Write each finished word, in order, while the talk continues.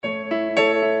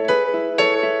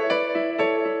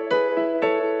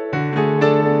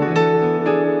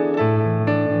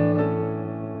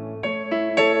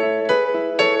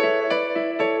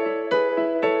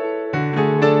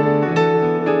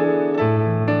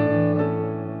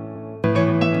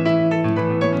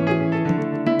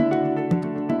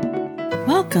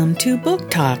Welcome to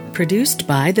Book Talk, produced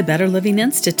by the Better Living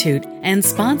Institute and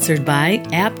sponsored by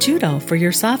App Judo for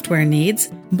your software needs,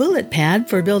 BulletPad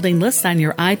for building lists on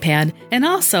your iPad, and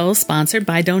also sponsored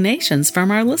by donations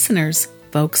from our listeners,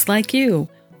 folks like you.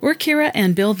 We're Kira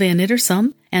and Bill Van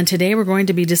Ittersum, and today we're going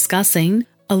to be discussing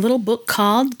a little book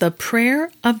called The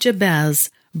Prayer of Jabez,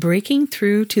 Breaking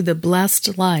Through to the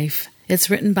Blessed Life. It's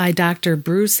written by Dr.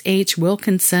 Bruce H.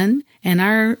 Wilkinson, and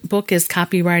our book is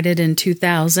copyrighted in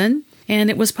 2000, and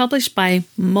it was published by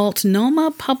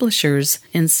Multnomah Publishers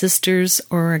in Sisters,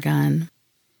 Oregon.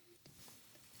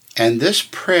 And this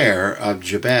prayer of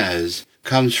Jabez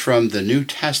comes from the New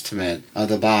Testament of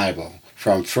the Bible,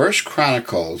 from 1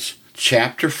 Chronicles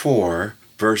chapter 4,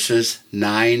 verses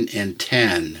 9 and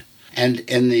 10. And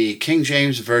in the King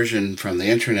James Version from the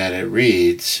internet, it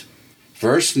reads,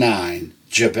 verse 9,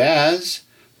 Jabez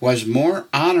was more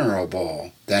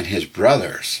honorable than his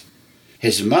brothers.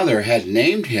 His mother had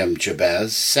named him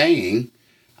Jabez, saying,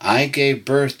 I gave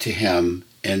birth to him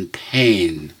in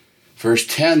pain. Verse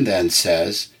 10 then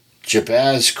says,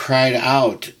 Jabez cried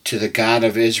out to the God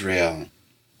of Israel,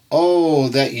 Oh,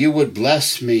 that you would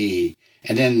bless me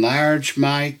and enlarge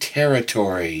my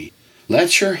territory.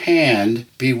 Let your hand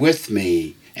be with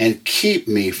me and keep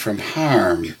me from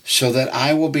harm, so that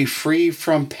I will be free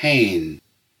from pain.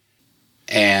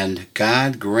 And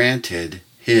God granted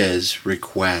his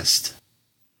request.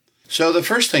 So the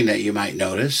first thing that you might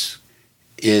notice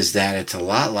is that it's a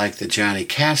lot like the Johnny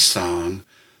Cash song,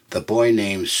 The Boy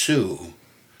Named Sue.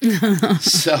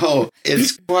 So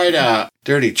it's quite a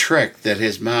dirty trick that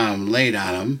his mom laid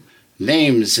on him.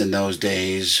 Names in those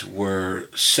days were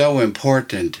so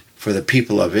important for the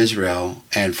people of Israel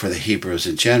and for the Hebrews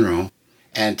in general.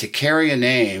 And to carry a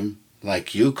name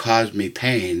like You Caused Me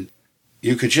Pain,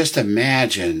 you could just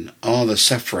imagine all the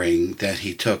suffering that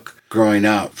he took growing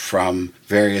up from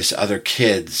various other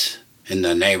kids in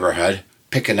the neighborhood,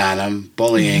 picking on him,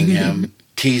 bullying him,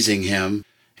 teasing him,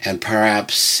 and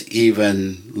perhaps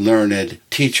even learned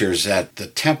teachers at the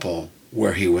temple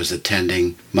where he was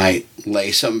attending might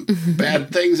lay some bad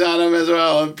things on him as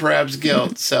well, and perhaps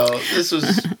guilt. So this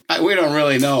was, we don't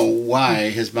really know why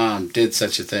his mom did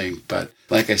such a thing, but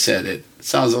like I said, it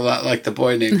sounds a lot like The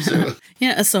Boy Named Sue.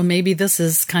 Yeah, so maybe this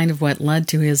is kind of what led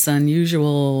to his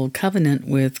unusual covenant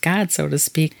with God, so to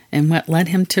speak, and what led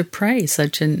him to pray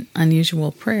such an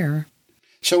unusual prayer.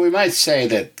 So we might say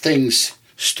that things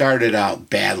started out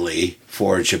badly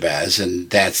for Jabez, and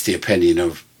that's the opinion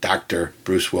of Dr.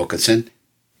 Bruce Wilkinson.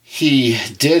 He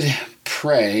did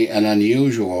pray an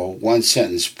unusual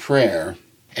one-sentence prayer,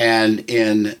 and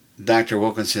in Dr.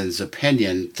 Wilkinson's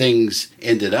opinion, things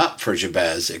ended up for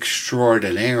Jabez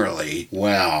extraordinarily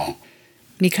well.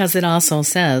 Because it also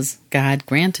says God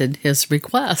granted his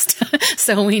request,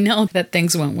 so we know that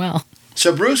things went well.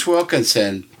 So Bruce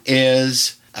Wilkinson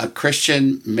is a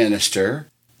Christian minister.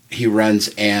 He runs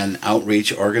an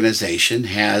outreach organization,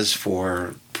 has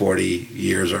for 40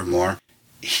 years or more.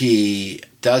 He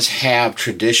does have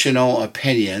traditional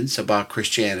opinions about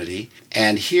Christianity.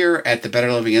 And here at the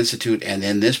Better Living Institute and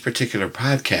in this particular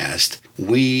podcast,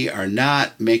 we are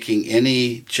not making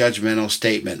any judgmental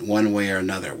statement one way or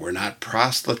another. We're not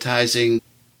proselytizing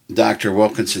Dr.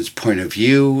 Wilkinson's point of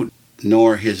view,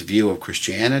 nor his view of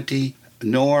Christianity,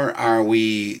 nor are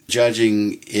we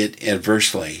judging it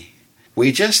adversely.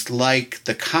 We just like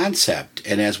the concept,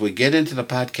 and as we get into the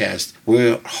podcast,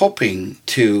 we're hoping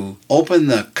to open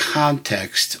the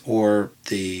context or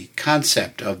the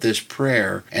concept of this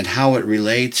prayer and how it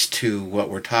relates to what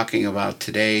we're talking about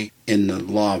today in the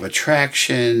law of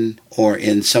attraction or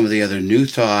in some of the other New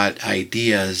Thought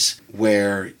ideas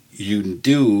where you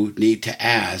do need to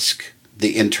ask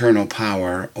the internal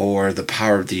power or the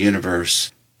power of the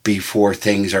universe before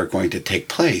things are going to take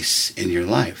place in your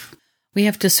life. We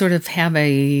have to sort of have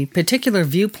a particular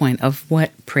viewpoint of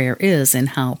what prayer is and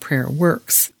how prayer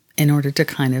works in order to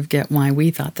kind of get why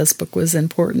we thought this book was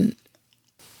important.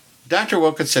 Dr.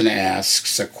 Wilkinson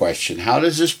asks a question, how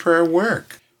does this prayer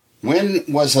work? When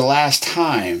was the last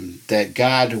time that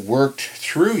God worked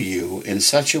through you in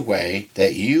such a way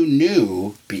that you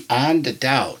knew beyond a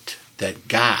doubt that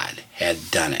God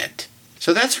had done it?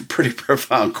 So that's a pretty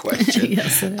profound question.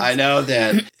 Yes, it is. I know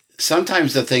that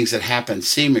sometimes the things that happen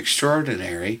seem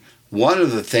extraordinary. One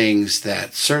of the things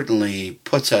that certainly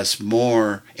puts us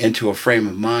more into a frame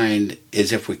of mind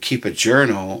is if we keep a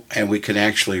journal and we can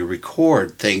actually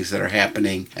record things that are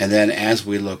happening. And then as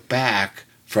we look back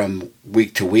from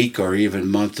week to week or even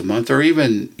month to month or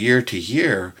even year to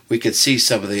year, we could see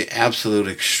some of the absolute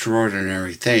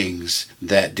extraordinary things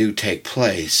that do take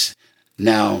place.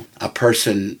 Now, a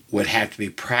person would have to be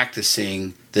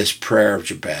practicing this prayer of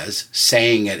Jabez,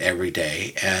 saying it every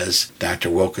day, as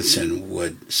Dr. Wilkinson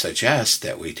would suggest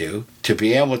that we do, to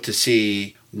be able to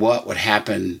see what would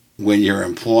happen when you're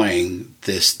employing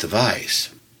this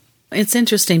device. It's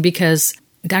interesting because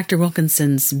Dr.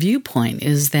 Wilkinson's viewpoint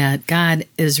is that God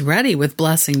is ready with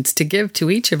blessings to give to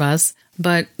each of us,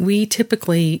 but we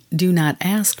typically do not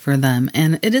ask for them.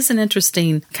 And it is an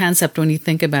interesting concept when you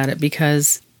think about it,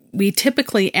 because we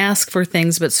typically ask for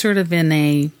things, but sort of in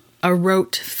a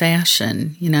rote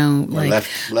fashion, like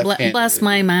bless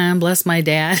my mom, bless my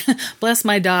dad, bless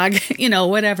my dog,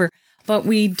 whatever. But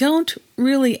we don't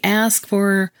really ask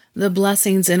for the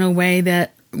blessings in a way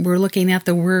that we're looking at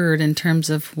the word in terms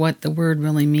of what the word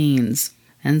really means.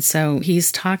 And so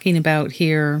he's talking about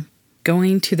here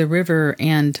going to the river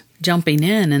and jumping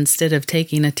in instead of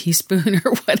taking a teaspoon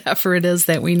or whatever it is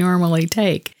that we normally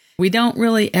take. We don't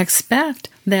really expect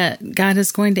that God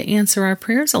is going to answer our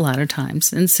prayers a lot of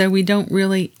times. And so we don't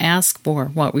really ask for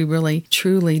what we really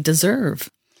truly deserve.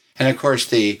 And of course,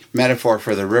 the metaphor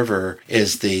for the river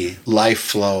is the life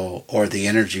flow or the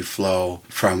energy flow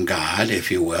from God,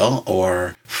 if you will,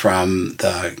 or from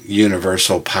the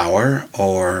universal power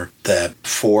or the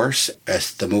force,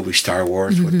 as the movie Star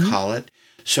Wars would call it.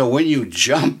 So when you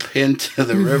jump into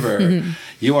the river,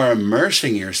 you are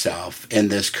immersing yourself in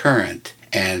this current.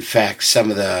 And in fact, some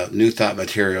of the New Thought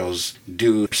materials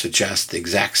do suggest the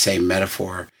exact same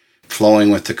metaphor, flowing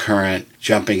with the current,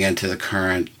 jumping into the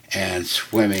current, and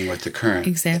swimming with the current.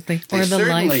 Exactly. They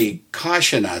certainly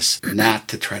caution us not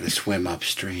to try to swim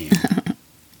upstream.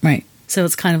 Right. So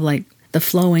it's kind of like the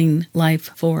flowing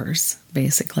life force,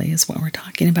 basically, is what we're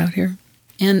talking about here.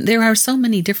 And there are so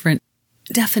many different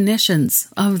definitions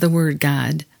of the word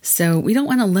God. So we don't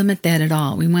want to limit that at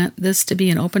all. We want this to be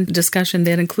an open discussion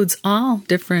that includes all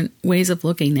different ways of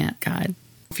looking at God.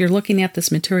 If you're looking at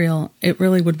this material, it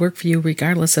really would work for you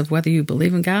regardless of whether you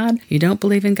believe in God, you don't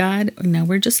believe in God. No,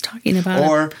 we're just talking about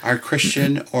or are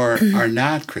Christian or are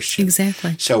not Christian.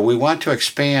 Exactly. So we want to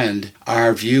expand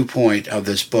our viewpoint of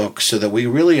this book so that we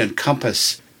really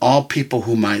encompass all people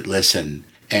who might listen.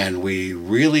 And we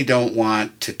really don't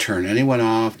want to turn anyone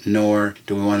off, nor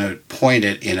do we want to point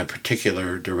it in a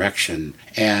particular direction.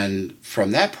 And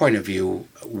from that point of view,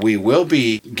 we will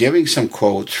be giving some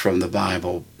quotes from the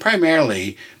Bible,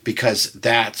 primarily because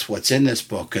that's what's in this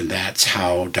book and that's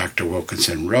how Dr.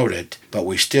 Wilkinson wrote it. But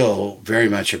we still very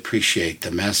much appreciate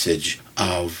the message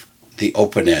of the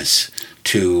openness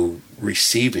to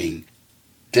receiving.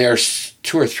 There's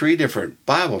 2 or 3 different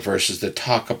Bible verses that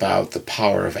talk about the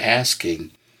power of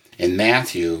asking. In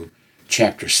Matthew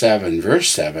chapter 7, verse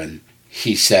 7,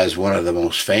 he says one of the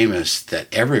most famous that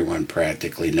everyone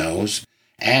practically knows,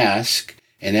 ask,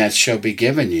 and that shall be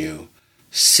given you.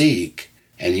 Seek,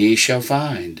 and ye shall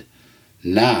find.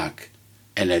 Knock,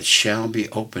 and it shall be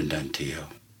opened unto you.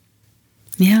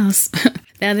 Yes,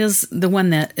 that is the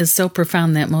one that is so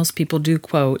profound that most people do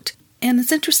quote. And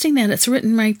it's interesting that it's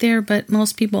written right there, but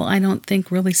most people, I don't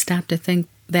think, really stop to think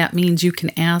that means you can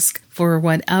ask for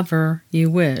whatever you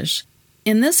wish.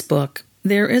 In this book,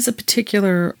 there is a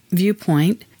particular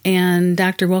viewpoint, and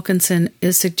Dr. Wilkinson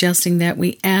is suggesting that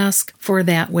we ask for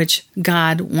that which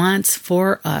God wants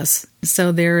for us.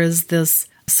 So there is this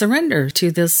surrender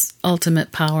to this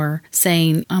ultimate power,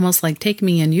 saying almost like, take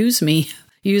me and use me,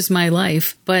 use my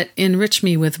life, but enrich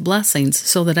me with blessings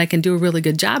so that I can do a really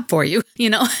good job for you.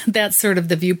 That's sort of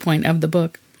the viewpoint of the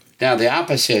book. Now, the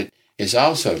opposite is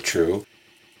also true.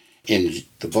 In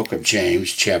the book of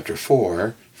James, chapter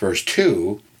 4, verse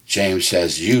 2, James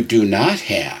says, you do not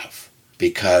have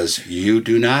because you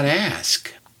do not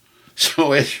ask.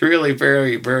 So it's really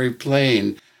very, very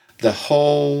plain. The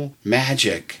whole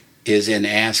magic is in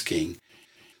asking.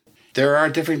 There are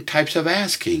different types of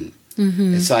asking.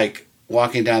 Mm-hmm. It's like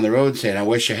walking down the road saying, I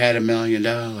wish I had $1 million.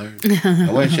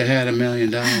 I wish I had $1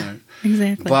 million.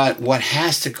 Exactly. But what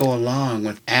has to go along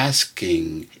with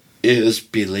asking is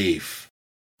belief.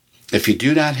 If you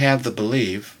do not have the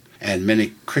belief, and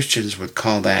many Christians would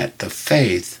call that the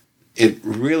faith, it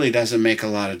really doesn't make a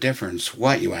lot of difference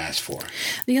what you ask for.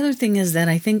 The other thing is that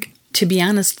I think, to be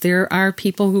honest, there are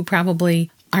people who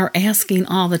probably are asking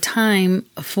all the time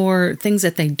for things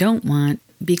that they don't want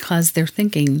because they're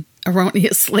thinking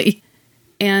erroneously.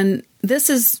 And this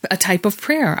is a type of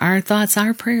prayer. Our thoughts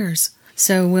are prayers.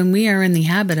 So when we are in the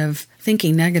habit of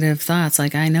thinking negative thoughts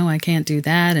like, I know I can't do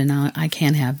that, and I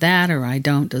can't have that, or I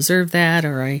don't deserve that,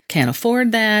 or I can't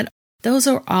afford that, those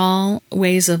are all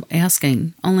ways of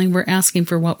asking, only we're asking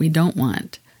for what we don't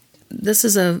want. This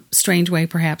is a strange way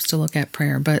perhaps to look at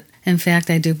prayer, but in fact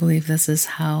I do believe this is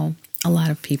how a lot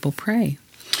of people pray.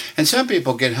 And some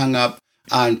people get hung up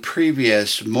on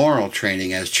previous moral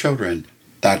training as children.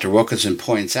 Dr. Wilkinson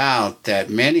points out that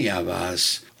many of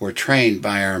us were trained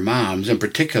by our moms, in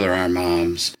particular our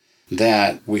moms,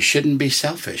 that we shouldn't be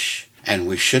selfish and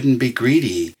we shouldn't be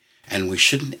greedy and we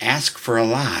shouldn't ask for a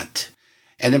lot.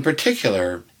 And in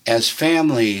particular, as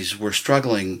families were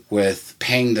struggling with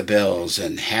paying the bills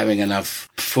and having enough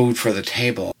food for the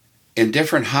table, in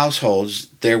different households,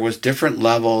 there was different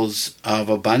levels of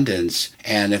abundance.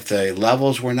 And if the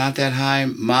levels were not that high,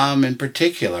 mom in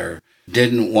particular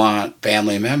didn't want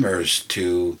family members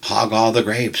to hog all the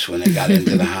grapes when they got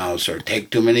into the house, or take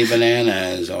too many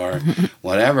bananas, or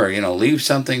whatever, leave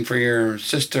something for your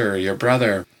sister or your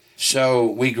brother. So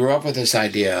we grew up with this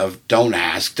idea of don't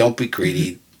ask, don't be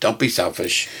greedy, don't be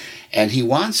selfish. And he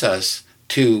wants us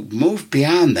to move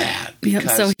beyond that.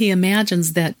 So he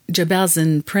imagines that Jabez,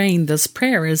 in praying this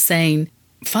prayer, is saying,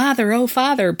 Father, oh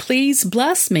Father, please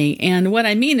bless me. And what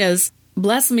I mean is,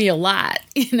 bless me a lot,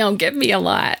 give me a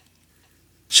lot.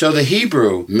 So the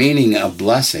Hebrew meaning of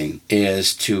blessing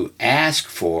is to ask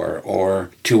for or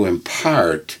to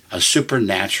impart a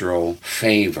supernatural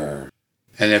favor.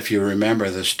 And if you remember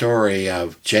the story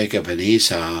of Jacob and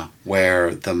Esau,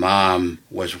 where the mom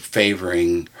was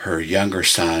favoring her younger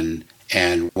son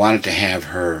and wanted to have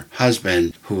her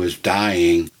husband, who was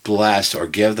dying, bless or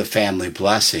give the family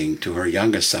blessing to her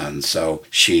youngest son. So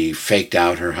she faked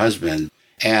out her husband.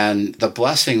 And the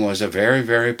blessing was a very,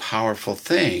 very powerful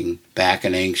thing back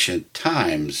in ancient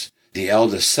times. The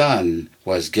eldest son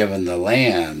was given the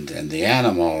land and the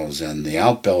animals and the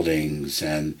outbuildings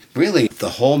and really the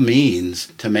whole means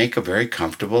to make a very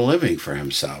comfortable living for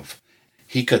himself.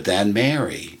 He could then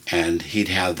marry, and he'd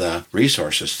have the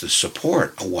resources to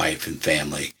support a wife and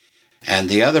family. And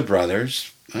the other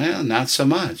brothers, well, not so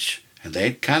much. And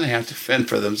they'd kind of have to fend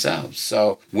for themselves.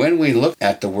 So when we look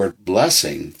at the word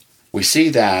blessing, we see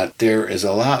that there is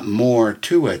a lot more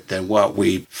to it than what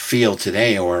we feel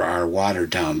today, or our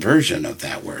watered-down version of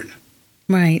that word.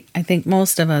 Right. I think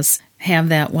most of us have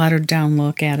that watered-down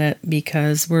look at it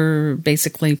because we're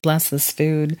basically bless this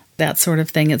food, that sort of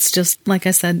thing. It's just, like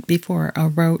I said before, a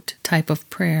rote type of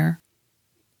prayer.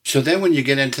 So then when you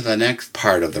get into the next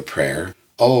part of the prayer,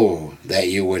 oh, that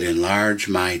you would enlarge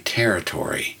my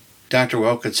territory. Dr.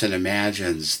 Wilkinson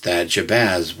imagines that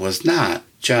Jabez was not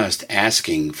just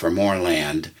asking for more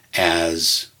land,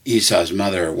 as Esau's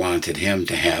mother wanted him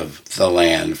to have the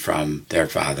land from their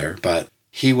father, but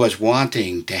he was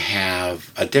wanting to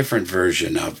have a different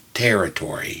version of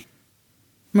territory.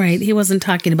 Right. He wasn't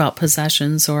talking about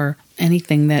possessions or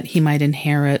anything that he might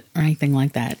inherit or anything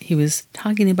like that. He was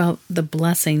talking about the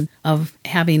blessing of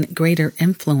having greater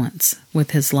influence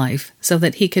with his life so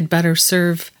that he could better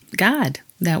serve God.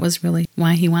 That was really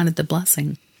why he wanted the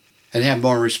blessing. And have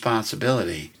more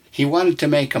responsibility. He wanted to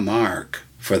make a mark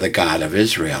for the God of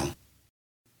Israel.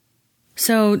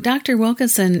 So Dr.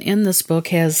 Wilkinson in this book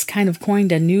has kind of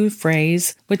coined a new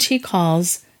phrase, which he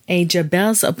calls a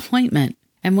Jabez appointment.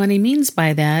 And what he means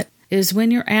by that is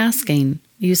when you're asking,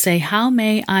 you say, how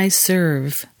may I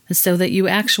serve? So that you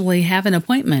actually have an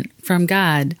appointment from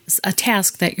God, a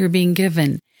task that you're being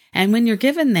given. And when you're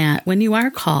given that, when you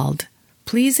are called,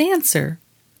 please answer.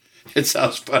 It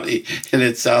sounds funny and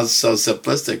it sounds so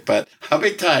simplistic, but how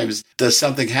many times does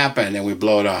something happen and we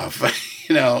blow it off,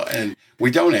 and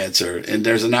we don't answer, and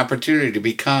there's an opportunity to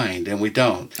be kind and we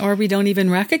don't. Or we don't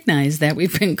even recognize that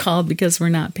we've been called because we're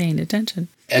not paying attention.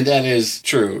 And that is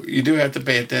true. You do have to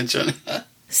pay attention.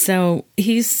 So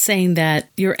he's saying that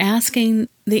you're asking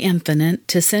the infinite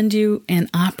to send you an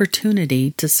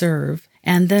opportunity to serve.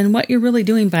 And then what you're really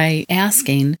doing by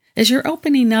asking is you're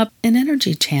opening up an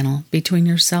energy channel between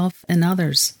yourself and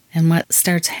others. And what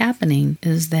starts happening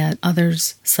is that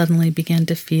others suddenly begin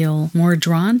to feel more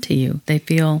drawn to you. They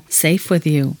feel safe with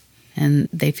you, and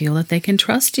they feel that they can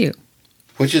trust you.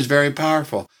 Which is very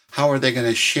powerful. How are they going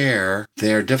to share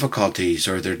their difficulties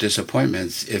or their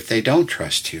disappointments if they don't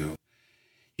trust you?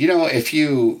 If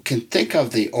you can think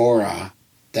of the aura,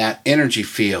 that energy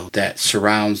field that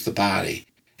surrounds the body,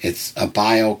 it's a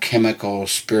biochemical,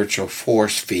 spiritual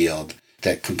force field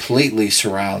that completely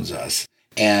surrounds us.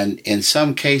 And in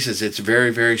some cases, it's very,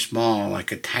 very small,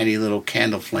 like a tiny little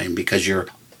candle flame, because you're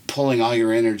pulling all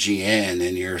your energy in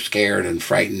and you're scared and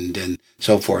frightened and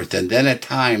so forth. And then at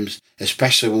times,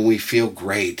 especially when we feel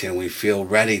great and we feel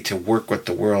ready to work with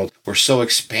the world, we're so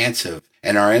expansive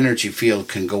and our energy field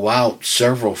can go out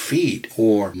several feet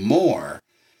or more.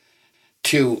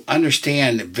 To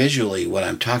understand visually what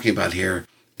I'm talking about here,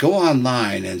 go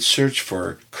online and search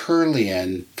for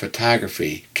Kirlian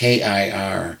photography,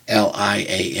 Kirlian,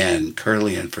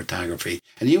 Kirlian photography,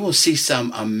 and you will see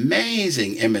some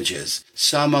amazing images,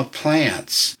 some of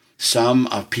plants, some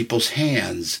of people's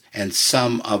hands, and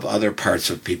some of other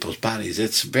parts of people's bodies.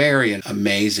 It's very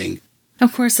amazing.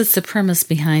 Of course, it's the premise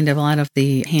behind a lot of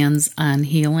the hands-on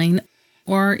healing,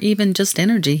 or even just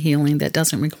energy healing that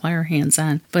doesn't require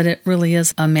hands-on, but it really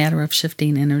is a matter of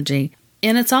shifting energy.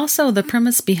 And it's also the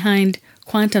premise behind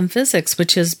quantum physics,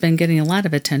 which has been getting a lot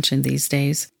of attention these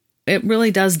days. It really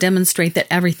does demonstrate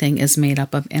that everything is made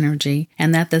up of energy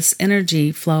and that this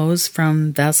energy flows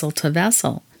from vessel to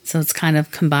vessel. So it's kind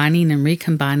of combining and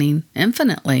recombining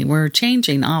infinitely. We're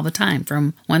changing all the time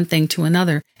from one thing to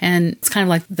another. And it's kind of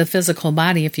like the physical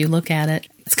body. If you look at it,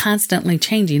 it's constantly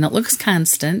changing. It looks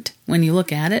constant when you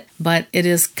look at it, but it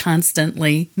is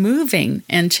constantly moving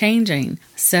and changing.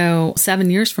 So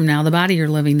 7 years from now, the body you're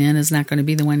living in is not going to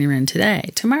be the one you're in today.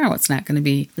 Tomorrow, it's not going to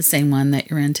be the same one that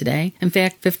you're in today. In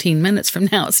fact, 15 minutes from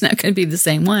now, it's not going to be the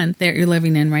same one that you're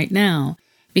living in right now,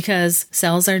 because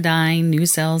cells are dying, new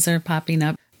cells are popping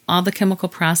up, all the chemical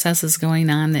processes going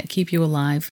on that keep you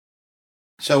alive.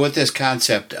 So with this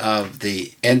concept of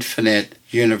the infinite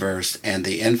universe and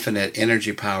the infinite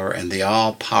energy power and the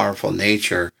all-powerful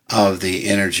nature of the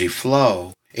energy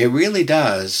flow, it really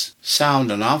does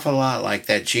sound an awful lot like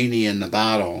that genie in the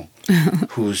bottle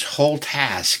whose whole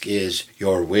task is,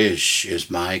 your wish is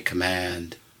my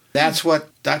command. That's what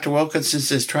Dr. Wilkinson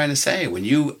is trying to say. When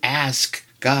you ask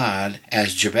God,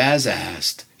 as Jabez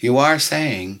asked, you are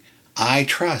saying, I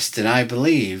trust and I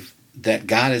believe that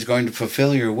God is going to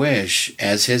fulfill your wish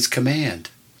as his command.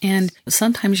 And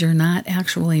sometimes you're not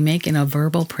actually making a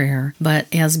verbal prayer, but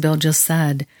as Bill just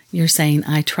said, you're saying,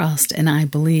 I trust and I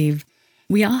believe.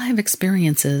 We all have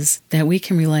experiences that we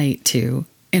can relate to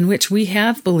in which we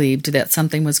have believed that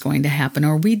something was going to happen,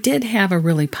 or we did have a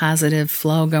really positive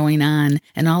flow going on,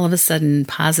 and all of a sudden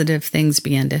positive things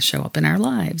began to show up in our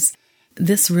lives.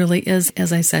 This really is,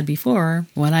 as I said before,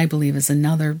 what I believe is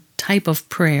another type of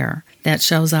prayer that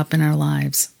shows up in our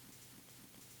lives.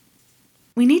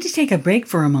 We need to take a break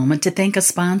for a moment to thank a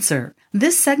sponsor.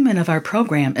 This segment of our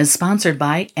program is sponsored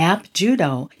by App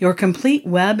Judo, your complete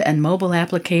web and mobile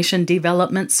application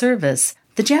development service.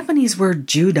 The Japanese word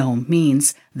judo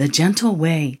means the gentle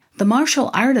way. The martial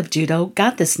art of judo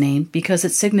got this name because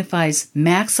it signifies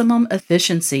maximum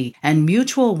efficiency and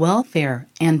mutual welfare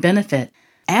and benefit.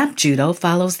 App Judo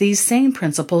follows these same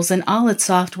principles in all its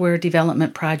software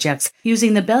development projects,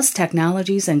 using the best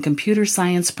technologies and computer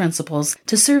science principles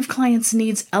to serve clients'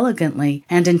 needs elegantly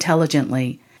and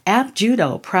intelligently. App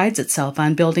Judo prides itself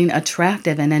on building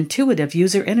attractive and intuitive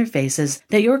user interfaces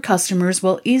that your customers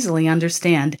will easily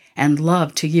understand and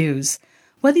love to use.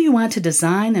 Whether you want to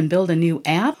design and build a new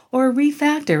app or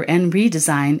refactor and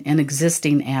redesign an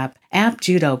existing app, App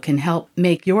Judo can help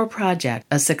make your project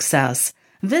a success.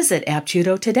 Visit App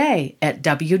Judo today at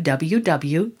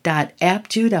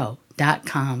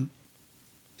www.appjudo.com.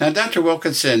 Now, Dr.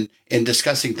 Wilkinson, in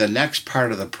discussing the next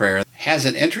part of the prayer, has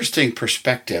an interesting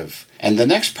perspective. And the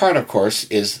next part, of course,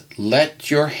 is,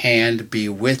 let your hand be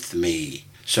with me.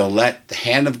 So let the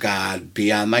hand of God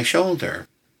be on my shoulder.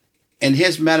 In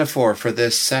his metaphor for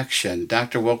this section,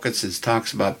 Dr. Wilkinson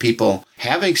talks about people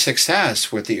having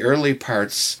success with the early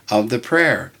parts of the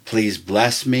prayer. Please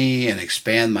bless me and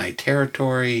expand my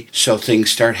territory so things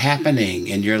start happening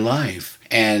in your life.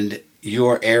 And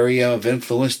your area of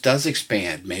influence does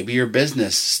expand. Maybe your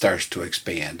business starts to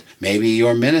expand. Maybe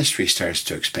your ministry starts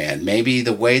to expand. Maybe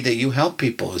the way that you help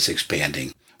people is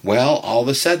expanding. Well, all of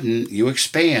a sudden, you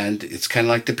expand. It's kind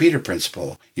of like the Peter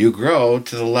Principle. You grow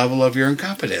to the level of your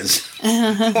incompetence,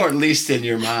 or at least in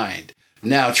your mind.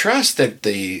 Now, trust that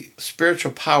the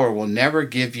spiritual power will never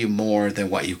give you more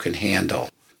than what you can handle.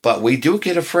 But we do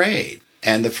get afraid.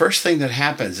 And the first thing that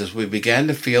happens is we begin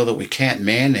to feel that we can't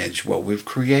manage what we've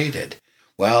created.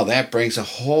 Well, that brings a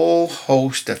whole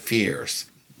host of fears,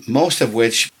 most of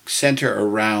which center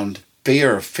around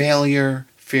fear of failure,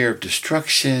 fear of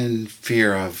destruction,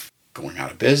 fear of going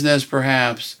out of business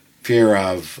perhaps, fear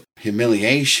of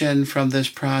humiliation from this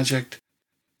project.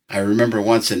 I remember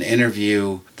once an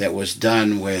interview that was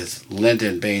done with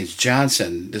Lyndon Baines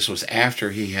Johnson. This was after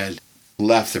he had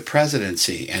left the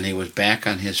presidency and he was back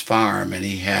on his farm and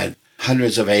he had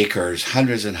hundreds and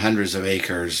hundreds of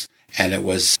acres, and it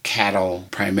was cattle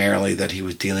primarily that he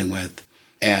was dealing with.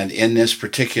 And in this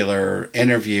particular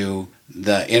interview,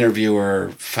 the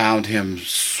interviewer found him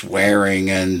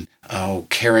swearing and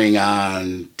carrying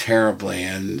on terribly.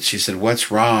 And she said,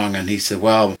 "What's wrong?" And he said,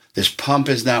 "Well, this pump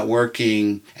is not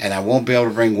working and I won't be able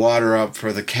to bring water up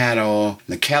for the cattle.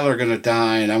 The cattle are going to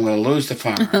die and I'm going to lose the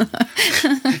farm."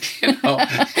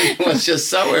 It was just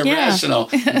so irrational.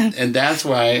 And that's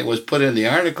why it was put in the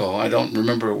article. I don't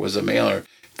remember if it was a male or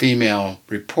female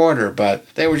reporter,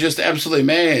 but they were just absolutely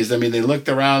amazed. I mean, they looked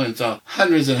around and saw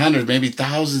hundreds and hundreds, maybe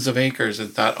thousands of acres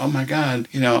and thought, oh my God,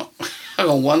 how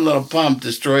will one little pump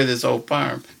destroy this whole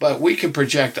farm? But we can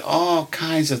project all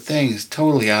kinds of things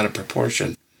totally out of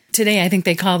proportion. Today, I think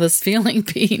they call this feeling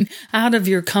being out of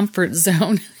your comfort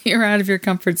zone. You're out of your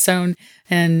comfort zone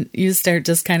and you start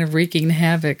just kind of wreaking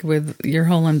havoc with your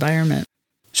whole environment.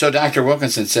 So Dr.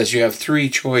 Wilkinson says you have 3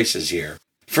 choices here.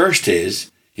 First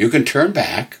is you can turn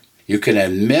back. You can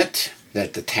admit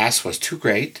that the task was too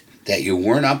great, that you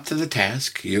weren't up to the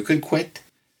task. You can quit.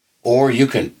 Or you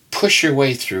can push your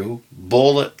way through,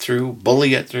 bully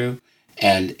it through,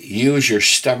 and use your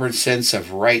stubborn sense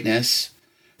of rightness,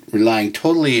 relying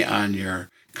totally on your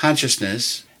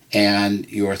consciousness and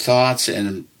your thoughts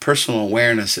and personal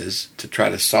awarenesses to try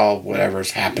to solve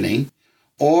whatever's happening.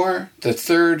 Or the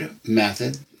third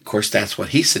method, of course that's what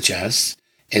he suggests,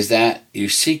 is that you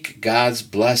seek God's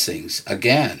blessings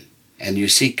again, and you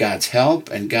seek God's help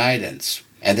and guidance,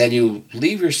 and then you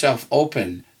leave yourself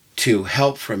open to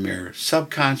help from your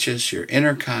subconscious, your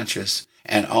inner conscious,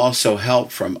 and also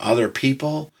help from other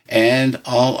people and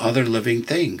all other living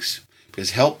things.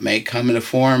 Because help may come in the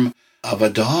form of a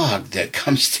dog that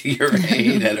comes to your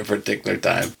aid at a particular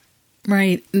time.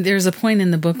 Right. There's a point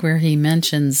in the book where he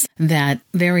mentions that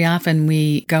very often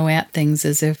we go at things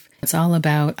as if it's all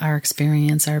about our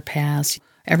experience, our past.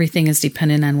 Everything is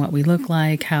dependent on what we look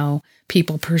like, how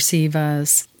people perceive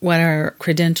us, what our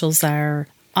credentials are,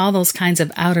 all those kinds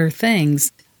of outer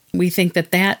things. We think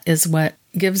that that is what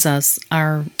gives us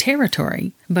our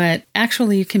territory. But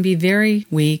actually, you can be very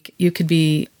weak. You could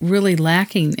be really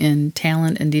lacking in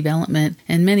talent and development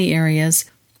in many areas.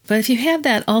 But if you have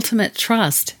that ultimate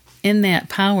trust in that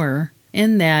power,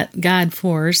 in that God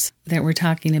force that we're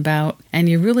talking about, and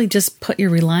you really just put your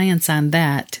reliance on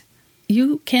that,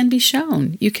 you can be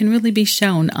shown. You can really be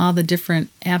shown all the different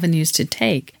avenues to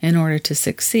take in order to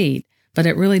succeed. But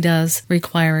it really does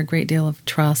require a great deal of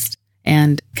trust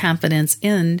and confidence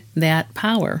in that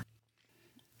power.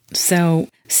 So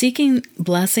seeking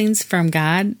blessings from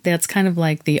God, that's kind of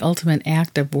like the ultimate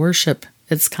act of worship.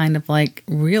 It's kind of like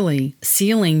really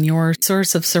sealing your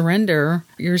source of surrender.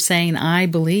 You're saying, I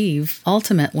believe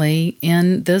ultimately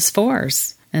in this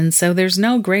force. And so there's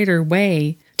no greater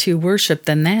way to worship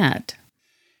than that.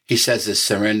 He says this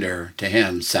surrender to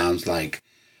him sounds like,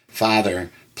 Father,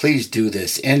 please do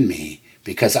this in me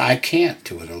because I can't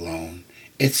do it alone.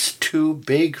 It's too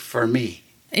big for me.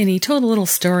 And he told a little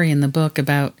story in the book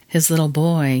about his little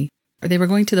boy. They were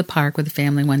going to the park with the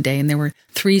family one day, and there were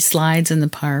 3 slides in the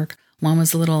park. One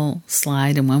was a little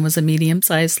slide, and one was a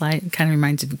medium-sized slide. It kind of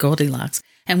reminds you of Goldilocks.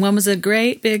 And one was a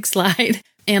great big slide,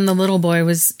 and the little boy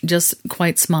was just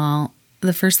quite small.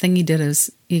 The first thing he did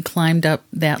is he climbed up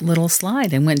that little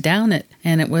slide and went down it.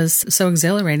 And it was so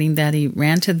exhilarating that he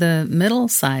ran to the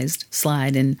middle-sized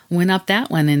slide and went up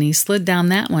that one. And he slid down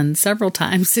that one several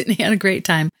times and he had a great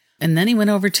time. And then he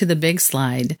went over to the big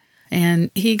slide.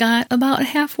 And he got about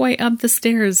halfway up the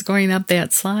stairs going up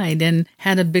that slide and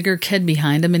had a bigger kid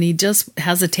behind him. And he just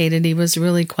hesitated. He was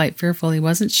really quite fearful. He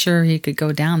wasn't sure he could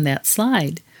go down that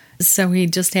slide. So he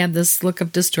just had this look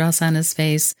of distress on his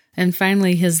face. And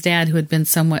finally, his dad, who had been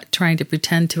somewhat trying to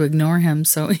pretend to ignore him,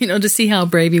 so, to see how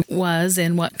brave he was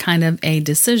and what kind of a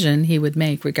decision he would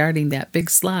make regarding that big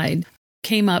slide,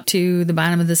 came up to the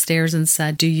bottom of the stairs and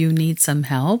said, "Do you need some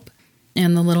help?"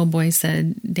 And the little boy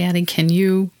said, "Daddy, can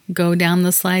you go down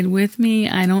the slide with me?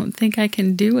 I don't think I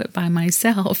can do it by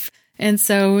myself." And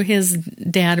so his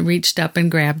dad reached up and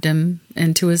grabbed him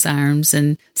into his arms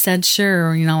and said,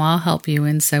 "Sure, I'll help you."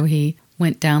 And so he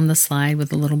went down the slide with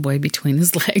the little boy between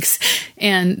his legs.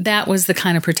 And that was the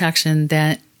kind of protection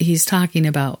that he's talking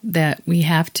about, that we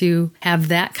have to have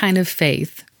that kind of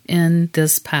faith in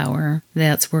this power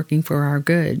that's working for our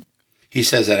good. He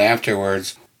says that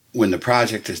afterwards, when the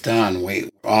project is done, we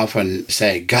often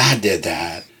say, God did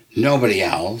that, nobody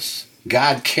else.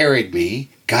 God carried me.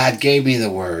 God gave me the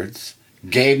words,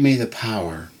 gave me the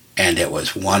power, and it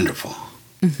was wonderful.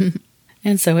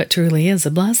 And so it truly is a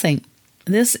blessing.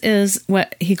 This is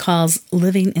what he calls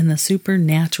living in the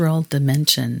supernatural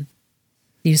dimension.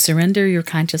 You surrender your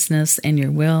consciousness and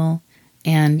your will,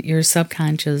 and your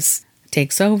subconscious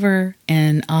takes over,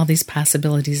 and all these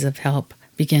possibilities of help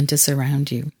begin to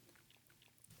surround you.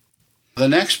 The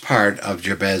next part of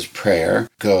Jabez's prayer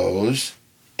goes,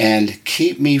 "And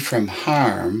keep me from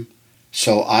harm,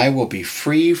 so I will be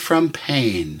free from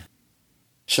pain."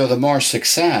 So the more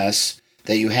success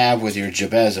that you have with your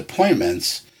Jabez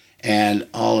appointments and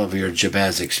all of your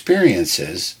Jabez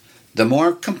experiences, the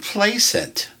more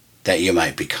complacent that you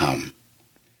might become.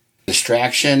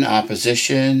 Distraction,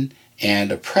 opposition,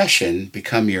 and oppression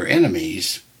become your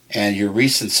enemies, and your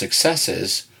recent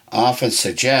successes often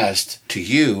suggest to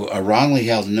you a wrongly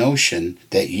held notion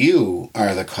that you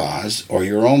are the cause, or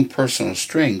your own personal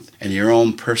strength and your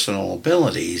own personal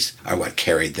abilities are what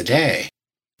carried the day.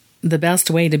 The best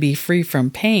way to be free from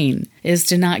pain is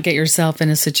to not get yourself in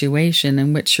a situation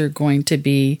in which you're going to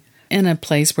be in a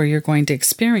place where you're going to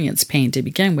experience pain to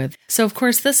begin with. So, of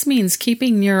course, this means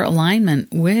keeping your alignment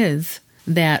with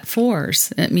that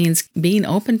force. It means being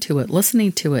open to it,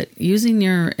 listening to it, using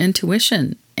your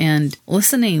intuition, and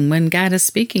listening when God is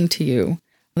speaking to you.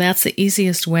 That's the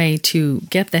easiest way to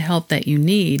get the help that you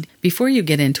need before you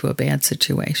get into a bad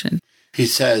situation. He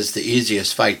says the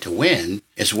easiest fight to win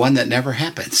is one that never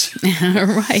happens.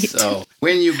 Right. So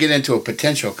when you get into a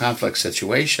potential conflict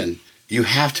situation, you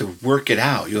have to work it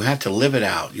out. You have to live it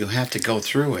out. You have to go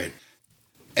through it.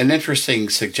 An interesting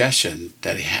suggestion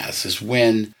that he has is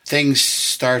when things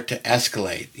start to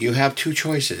escalate, you have two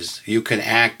choices. You can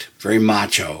act very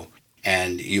macho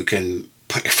and you can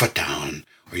put your foot down,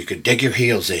 or you can dig your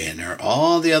heels in, or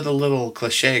all the other little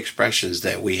cliche expressions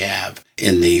that we have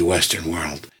in the Western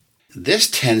world. This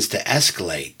tends to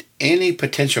escalate any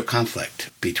potential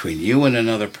conflict between you and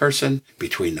another person,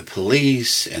 between the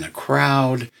police and a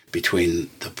crowd, between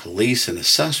the police and a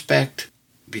suspect,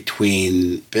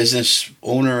 between business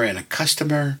owner and a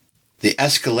customer. The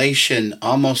escalation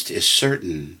almost is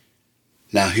certain.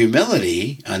 Now,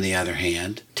 humility, on the other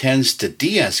hand, tends to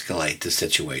de-escalate the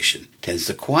situation, tends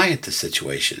to quiet the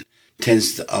situation,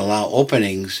 tends to allow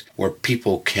openings where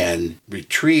people can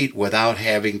retreat without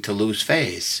having to lose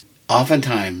face.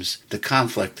 Oftentimes, the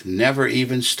conflict never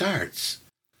even starts.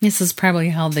 This is probably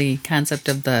how the concept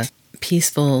of the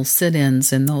peaceful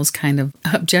sit-ins and those kind of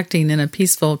objecting in a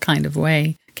peaceful kind of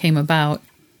way came about.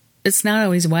 It's not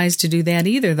always wise to do that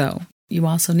either, though. You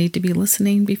also need to be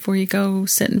listening before you go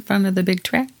sit in front of the big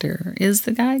tractor. Is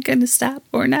the guy going to stop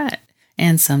or not?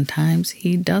 And sometimes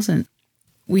he doesn't.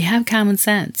 We have common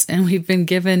sense, and we've been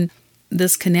given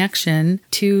this connection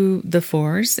to the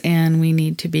force, and we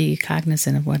need to be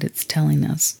cognizant of what it's telling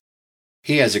us.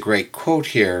 He has a great quote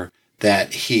here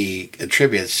that he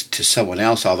attributes to someone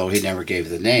else, although he never gave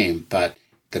the name. But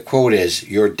the quote is,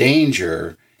 "Your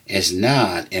danger is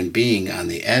not in being on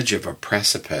the edge of a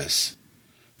precipice,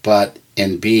 but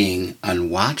in being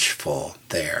unwatchful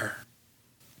there."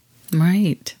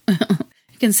 Right.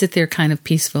 You can sit there kind of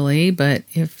peacefully, but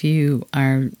if you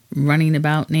are running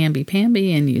about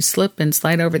namby-pamby and you slip and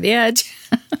slide over the edge,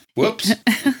 whoops,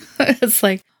 it's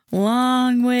like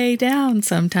long way down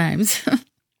sometimes.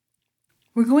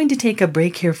 We're going to take a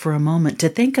break here for a moment to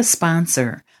thank a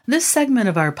sponsor. This segment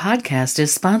of our podcast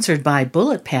is sponsored by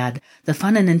BulletPad, the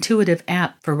fun and intuitive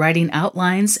app for writing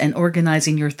outlines and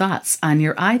organizing your thoughts on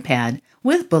your iPad.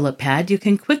 With BulletPad, you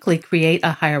can quickly create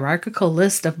a hierarchical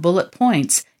list of bullet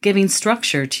points, giving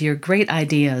structure to your great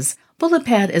ideas.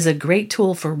 BulletPad is a great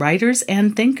tool for writers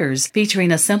and thinkers,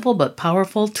 featuring a simple but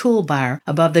powerful toolbar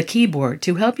above the keyboard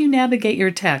to help you navigate your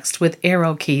text with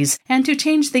arrow keys and to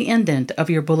change the indent of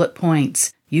your bullet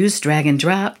points. Use drag and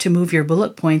drop to move your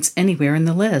bullet points anywhere in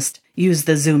the list. Use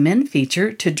the zoom in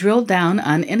feature to drill down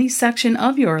on any section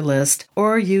of your list,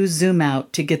 or use zoom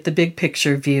out to get the big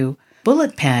picture view.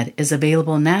 BulletPad is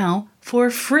available now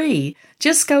for free.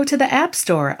 Just go to the App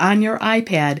Store on your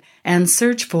iPad and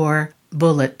search for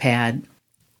BulletPad.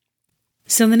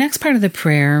 So the next part of the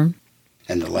prayer,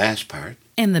 and the last part,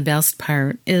 and the best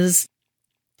part is,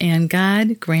 and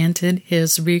God granted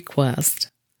his request.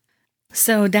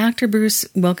 So Dr. Bruce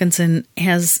Wilkinson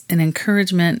has an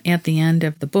encouragement at the end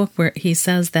of the book where he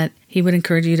says that he would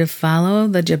encourage you to follow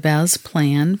the Jabez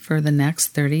plan for the next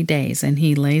 30 days. And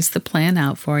he lays the plan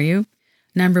out for you.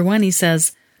 Number 1, he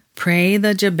says, pray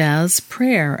the Jabez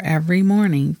prayer every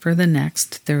morning for the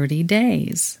next 30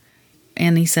 days.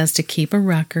 And he says to keep a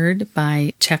record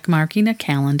by checkmarking a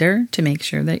calendar to make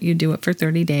sure that you do it for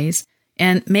 30 days.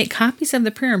 And make copies of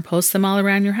the prayer and post them all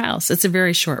around your house. It's a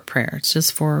very short prayer. It's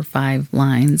just 4 or 5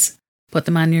 lines. Put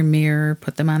them on your mirror,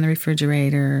 put them on the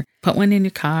refrigerator, put one in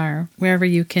your car, wherever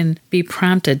you can be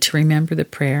prompted to remember the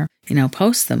prayer.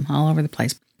 Post them all over the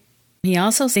place. He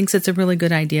also thinks it's a really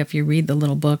good idea if you read the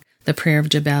little book, The Prayer of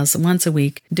Jabez, once a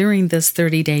week during this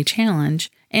 30-day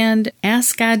challenge, and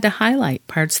ask God to highlight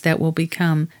parts that will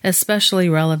become especially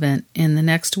relevant in the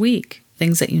next week,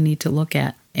 things that you need to look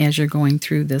at as you're going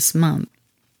through this month.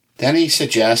 Then he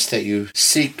suggests that you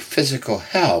seek physical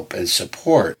help and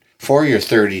support for your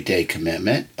 30-day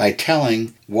commitment by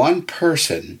telling one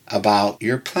person about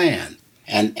your plan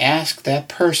and ask that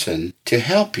person to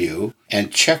help you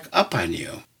and check up on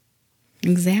you.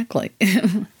 Exactly.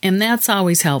 And that's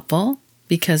always helpful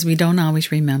because we don't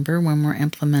always remember when we're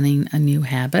implementing a new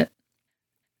habit.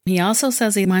 He also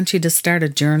says he wants you to start a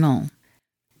journal.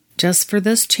 Just for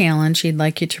this challenge, he'd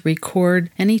like you to record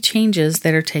any changes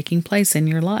that are taking place in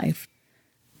your life.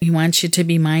 He wants you to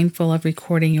be mindful of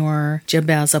recording your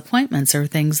Jabez appointments or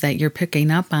things that you're picking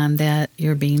up on that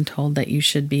you're being told that you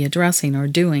should be addressing or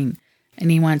doing. And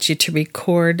he wants you to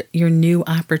record your new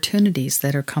opportunities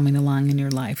that are coming along in your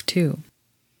life too.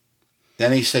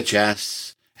 Then he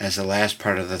suggests, as the last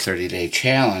part of the 30-day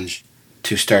challenge,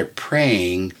 to start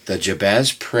praying the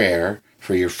Jabez prayer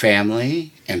for your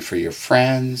family and for your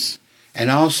friends, and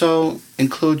also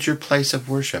include your place of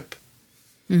worship.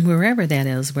 Wherever that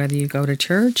is, whether you go to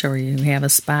church or you have a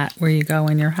spot where you go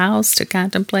in your house to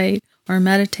contemplate or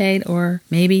meditate, or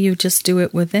maybe you just do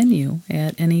it within you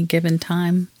at any given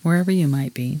time, wherever you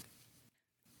might be.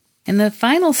 And the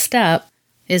final step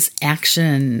is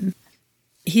action.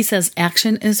 He says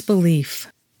action is belief,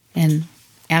 and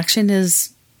action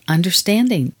is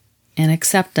understanding and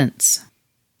acceptance.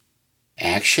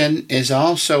 Action is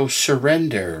also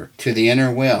surrender to the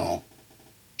inner will.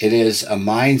 It is a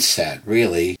mindset,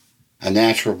 really, a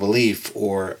natural belief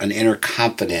or an inner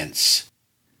confidence.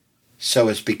 So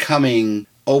it's becoming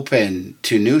open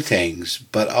to new things,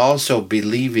 but also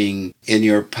believing in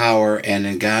your power and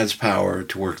in God's power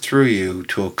to work through you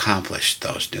to accomplish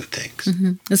those new things.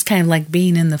 It's kind of like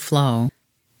being in the flow.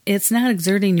 It's not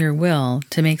exerting your will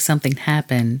to make something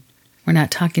happen. We're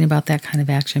not talking about that kind of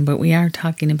action, but we are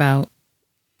talking about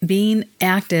being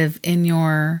active in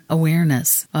your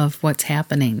awareness of what's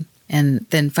happening and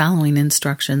then following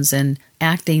instructions and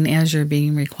acting as you're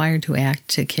being required to act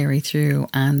to carry through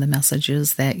on the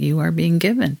messages that you are being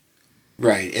given.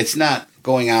 Right. It's not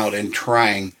going out and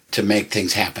trying to make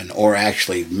things happen or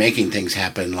actually making things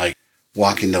happen, like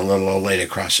walking the little old lady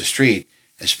across the street,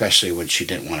 especially when she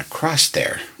didn't want to cross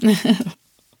there.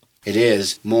 It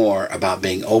is more about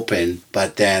being open,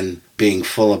 but then being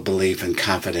full of belief and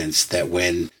confidence that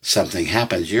when something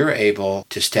happens, you're able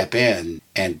to step in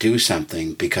and do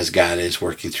something because God is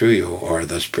working through you, or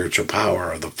the spiritual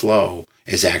power or the flow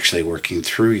is actually working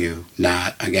through you,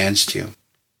 not against you.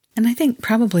 And I think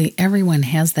probably everyone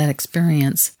has that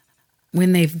experience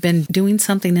when they've been doing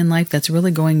something in life that's really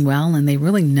going well and they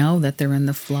really know that they're in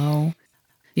the flow.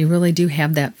 You really do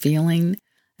have that feeling.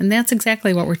 And that's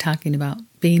exactly what we're talking about,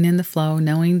 being in the flow,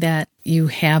 knowing that you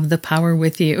have the power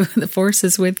with you, the force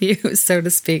is with you, so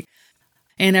to speak,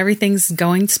 and everything's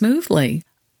going smoothly.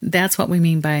 That's what we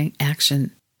mean by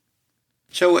action.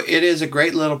 So it is a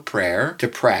great little prayer to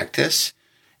practice.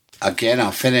 Again,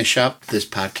 I'll finish up this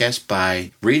podcast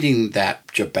by reading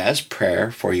that Jabez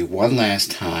prayer for you one last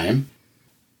time.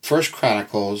 1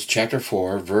 Chronicles chapter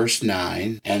 4, verse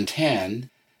 9 and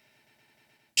 10.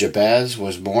 Jabez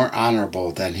was more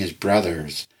honorable than his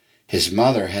brothers. His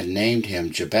mother had named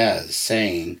him Jabez,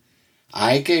 saying,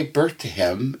 I gave birth to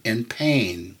him in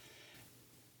pain.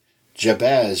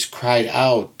 Jabez cried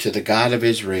out to the God of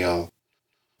Israel,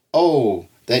 Oh,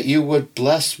 that you would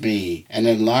bless me and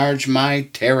enlarge my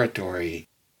territory.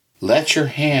 Let your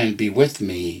hand be with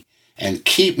me and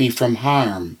keep me from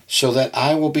harm, so that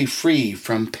I will be free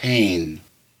from pain.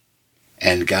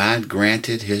 And God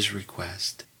granted his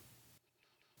request.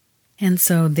 And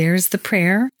so there's the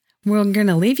prayer. We're going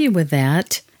to leave you with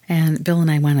that. And Bill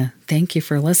and I want to thank you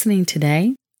for listening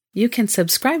today. You can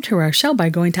subscribe to our show by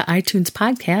going to iTunes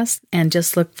Podcast and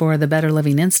just look for the Better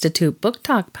Living Institute Book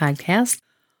Talk Podcast.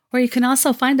 Or you can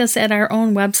also find us at our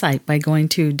own website by going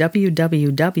to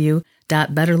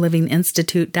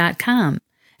www.betterlivinginstitute.com.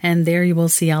 And there you will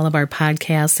see all of our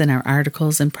podcasts and our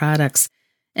articles and products.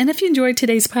 And if you enjoyed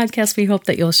today's podcast, we hope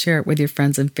that you'll share it with your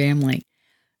friends and family.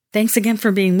 Thanks again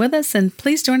for being with us, and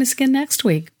please join us again next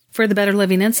week. For the Better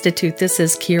Living Institute, this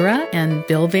is Kira and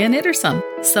Bill Van Ittersum.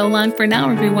 So long for now,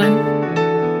 everyone.